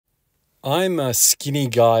I'm a skinny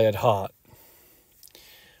guy at heart.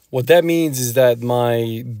 What that means is that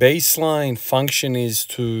my baseline function is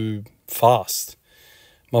to fast.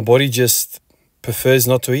 My body just prefers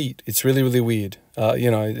not to eat. It's really, really weird.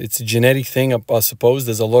 It's a genetic thing, I suppose.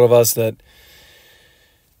 There's a lot of us that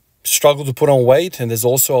struggle to put on weight, and there's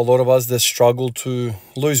also a lot of us that struggle to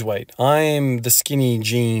lose weight. I'm the skinny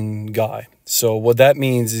jean guy. So what that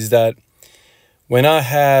means is that when I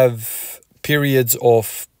have periods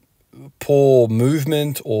of poor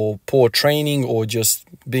movement or poor training or just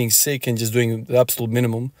being sick and just doing the absolute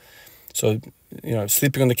minimum, so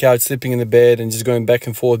sleeping on the couch, sleeping in the bed, and just going back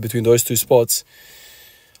and forth between those two spots,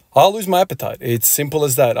 I'll lose my appetite. It's simple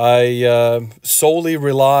as that. I solely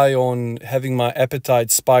rely on having my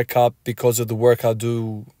appetite spike up because of the work I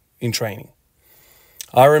do in training.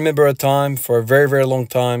 I remember a time, for a very, very long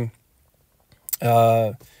time,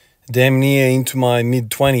 damn near into my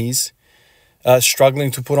mid-20s,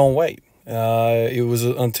 struggling to put on weight. It was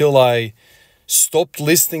until I stopped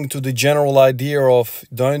listening to the general idea of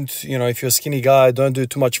if you're a skinny guy, don't do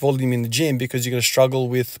too much volume in the gym because you're going to struggle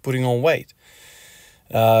with putting on weight.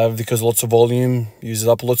 Because lots of volume uses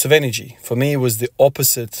up lots of energy. For me, it was the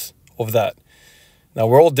opposite of that. Now,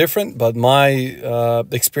 we're all different, but my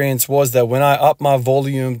experience was that when I upped my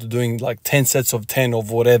volume to doing like 10 sets of 10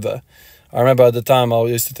 of whatever, I remember at the time I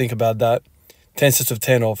used to think about that, 10 sets of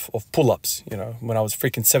 10 of pull-ups. When I was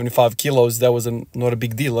freaking 75 kilos, that was not a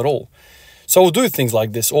big deal at all. So I would do things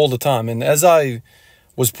like this all the time. And as I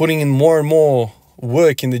was putting in more and more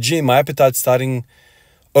work in the gym, my appetite starting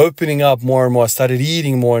opening up more and more. I started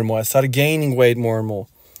eating more and more. I started gaining weight more and more.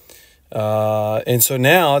 And so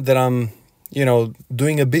now that I'm,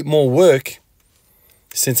 doing a bit more work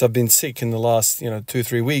since I've been sick in the last,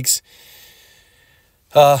 2-3 weeks,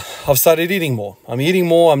 I've started eating more. I'm eating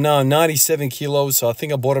more. I'm now 97 kilos. So I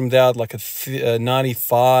think I bottomed out like a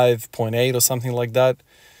 95.8 or something like that.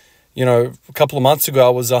 A couple of months ago,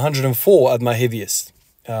 I was 104 at my heaviest.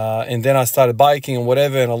 And then I started biking and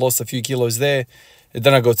whatever, and I lost a few kilos there. And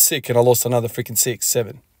then I got sick and I lost another freaking 6,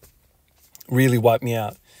 7. Really wiped me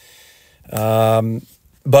out.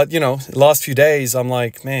 But, the last few days, I'm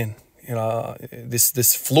like, man,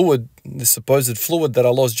 this fluid, this supposed fluid that I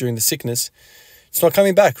lost during the sickness, it's not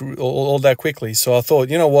coming back all that quickly. So I thought,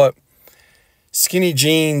 you know what? Skinny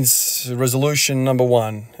jeans, resolution number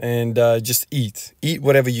 1, and just eat. Eat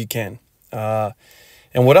whatever you can. And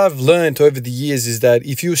what I've learned over the years is that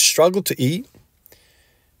if you struggle to eat,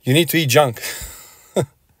 you need to eat junk.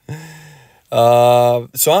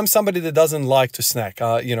 So I'm somebody that doesn't like to snack.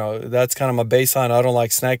 That's kind of my baseline. I don't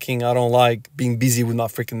like snacking. I don't like being busy with my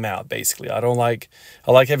freaking mouth, basically. I like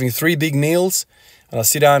having 3 big meals, and I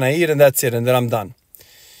sit down, I eat, and that's it, and then I'm done.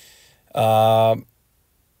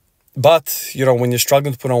 But, when you're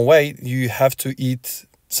struggling to put on weight, you have to eat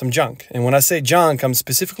some junk. And when I say junk, I'm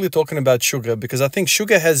specifically talking about sugar, because I think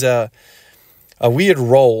sugar has a weird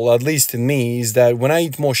role, at least in me, is that when I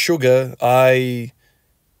eat more sugar, I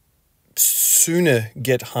sooner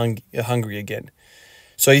get hungry again.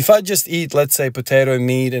 So if I just eat, let's say, potato,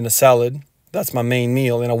 meat, and a salad, that's my main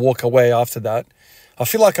meal, and I walk away after that, I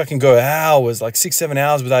feel like I can go hours, like 6-7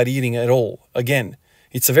 hours without eating at all. Again,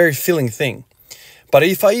 it's a very filling thing. But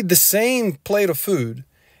if I eat the same plate of food,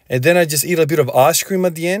 and then I just eat a bit of ice cream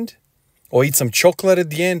at the end, or eat some chocolate at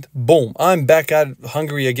the end, boom, I'm back out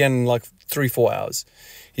hungry again in like 3-4 hours.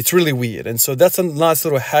 It's really weird. And so that's a nice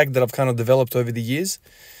little hack that I've kind of developed over the years.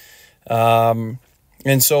 And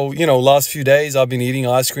so, last few days I've been eating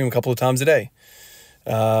ice cream a couple of times a day.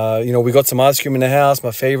 We got some ice cream in the house,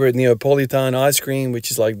 my favorite Neapolitan ice cream, which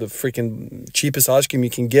is like the freaking cheapest ice cream you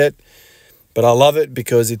can get. But I love it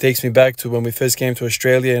because it takes me back to when we first came to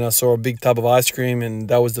Australia and I saw a big tub of ice cream, and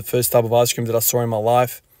that was the first tub of ice cream that I saw in my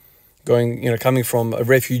life. Coming from a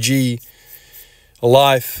refugee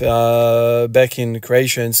life back in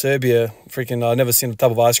Croatia and Serbia, freaking I've never seen a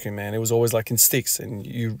tub of ice cream, man. It was always like in sticks, and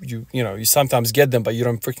you sometimes get them, but you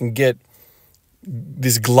don't freaking get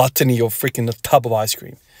this gluttony of freaking a tub of ice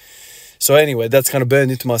cream. So anyway, that's kind of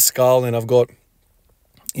burned into my skull, and I've got,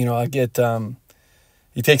 I get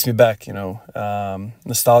it takes me back,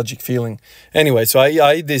 nostalgic feeling. Anyway, so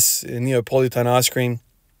I eat this Neapolitan ice cream,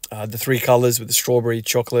 the 3 colors with the strawberry,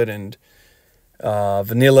 chocolate, and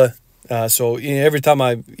vanilla. So every time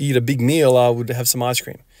I eat a big meal, I would have some ice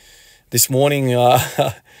cream. This morning,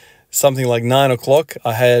 something like 9 o'clock,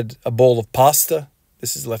 I had a bowl of pasta.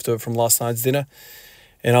 This is leftover from last night's dinner.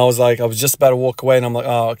 And I was just about to walk away, and I'm like,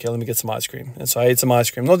 oh, okay, let me get some ice cream. And so I ate some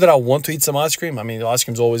ice cream. Not that I want to eat some ice cream. I mean, the ice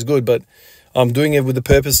cream's always good, but I'm doing it with the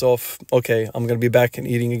purpose of, okay, I'm going to be back and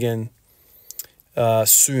eating again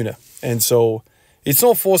sooner. And so it's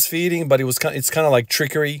not force feeding, but it's kind of like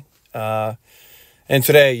trickery. And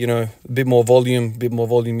today, you know, a bit more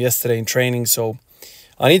volume yesterday in training. So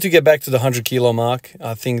I need to get back to the 100 kilo mark.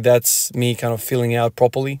 I think that's me kind of filling out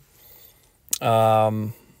properly.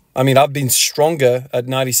 I mean, I've been stronger at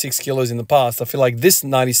 96 kilos in the past. I feel like this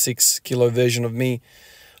 96 kilo version of me,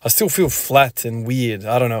 I still feel flat and weird.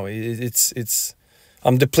 I don't know.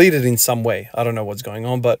 I'm depleted in some way. I don't know what's going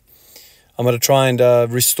on, but I'm going to try and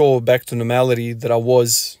restore back to normality that I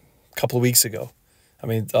was a couple of weeks ago. I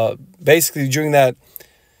mean, basically during that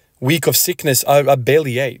week of sickness, I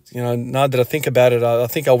barely ate. You know, now that I think about it, I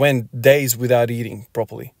think I went days without eating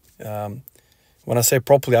properly. When I say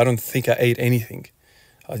properly, I don't think I ate anything.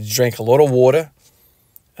 I drank a lot of water,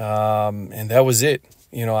 and that was it.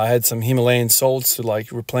 You know, I had some Himalayan salts to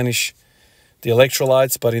like replenish the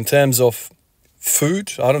electrolytes, but in terms of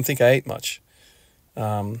food, I don't think I ate much.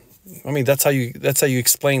 I mean, that's how you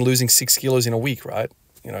explain losing 6 kilos in a week, right?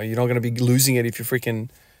 You know, you're not going to be losing it if you're freaking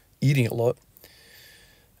eating a lot.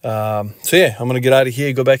 So yeah, I'm going to get out of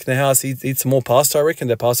here, go back in the house, eat some more pasta, I reckon.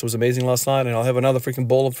 That pasta was amazing last night, and I'll have another freaking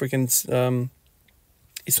bowl of freaking,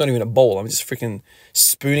 it's not even a bowl, I'm just freaking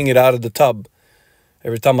spooning it out of the tub.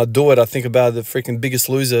 Every time I do it, I think about the freaking Biggest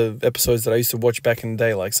Loser episodes that I used to watch back in the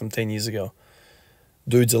day, like some 10 years ago.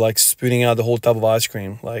 Dudes are like spooning out the whole tub of ice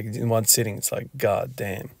cream, like in one sitting. It's like, god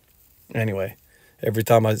damn. Anyway, every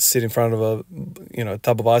time I sit in front of a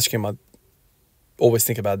tub of ice cream, I always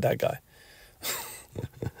think about that guy.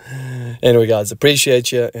 Anyway, guys,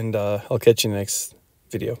 appreciate you, and I'll catch you in the next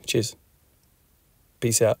video. Cheers.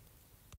 Peace out.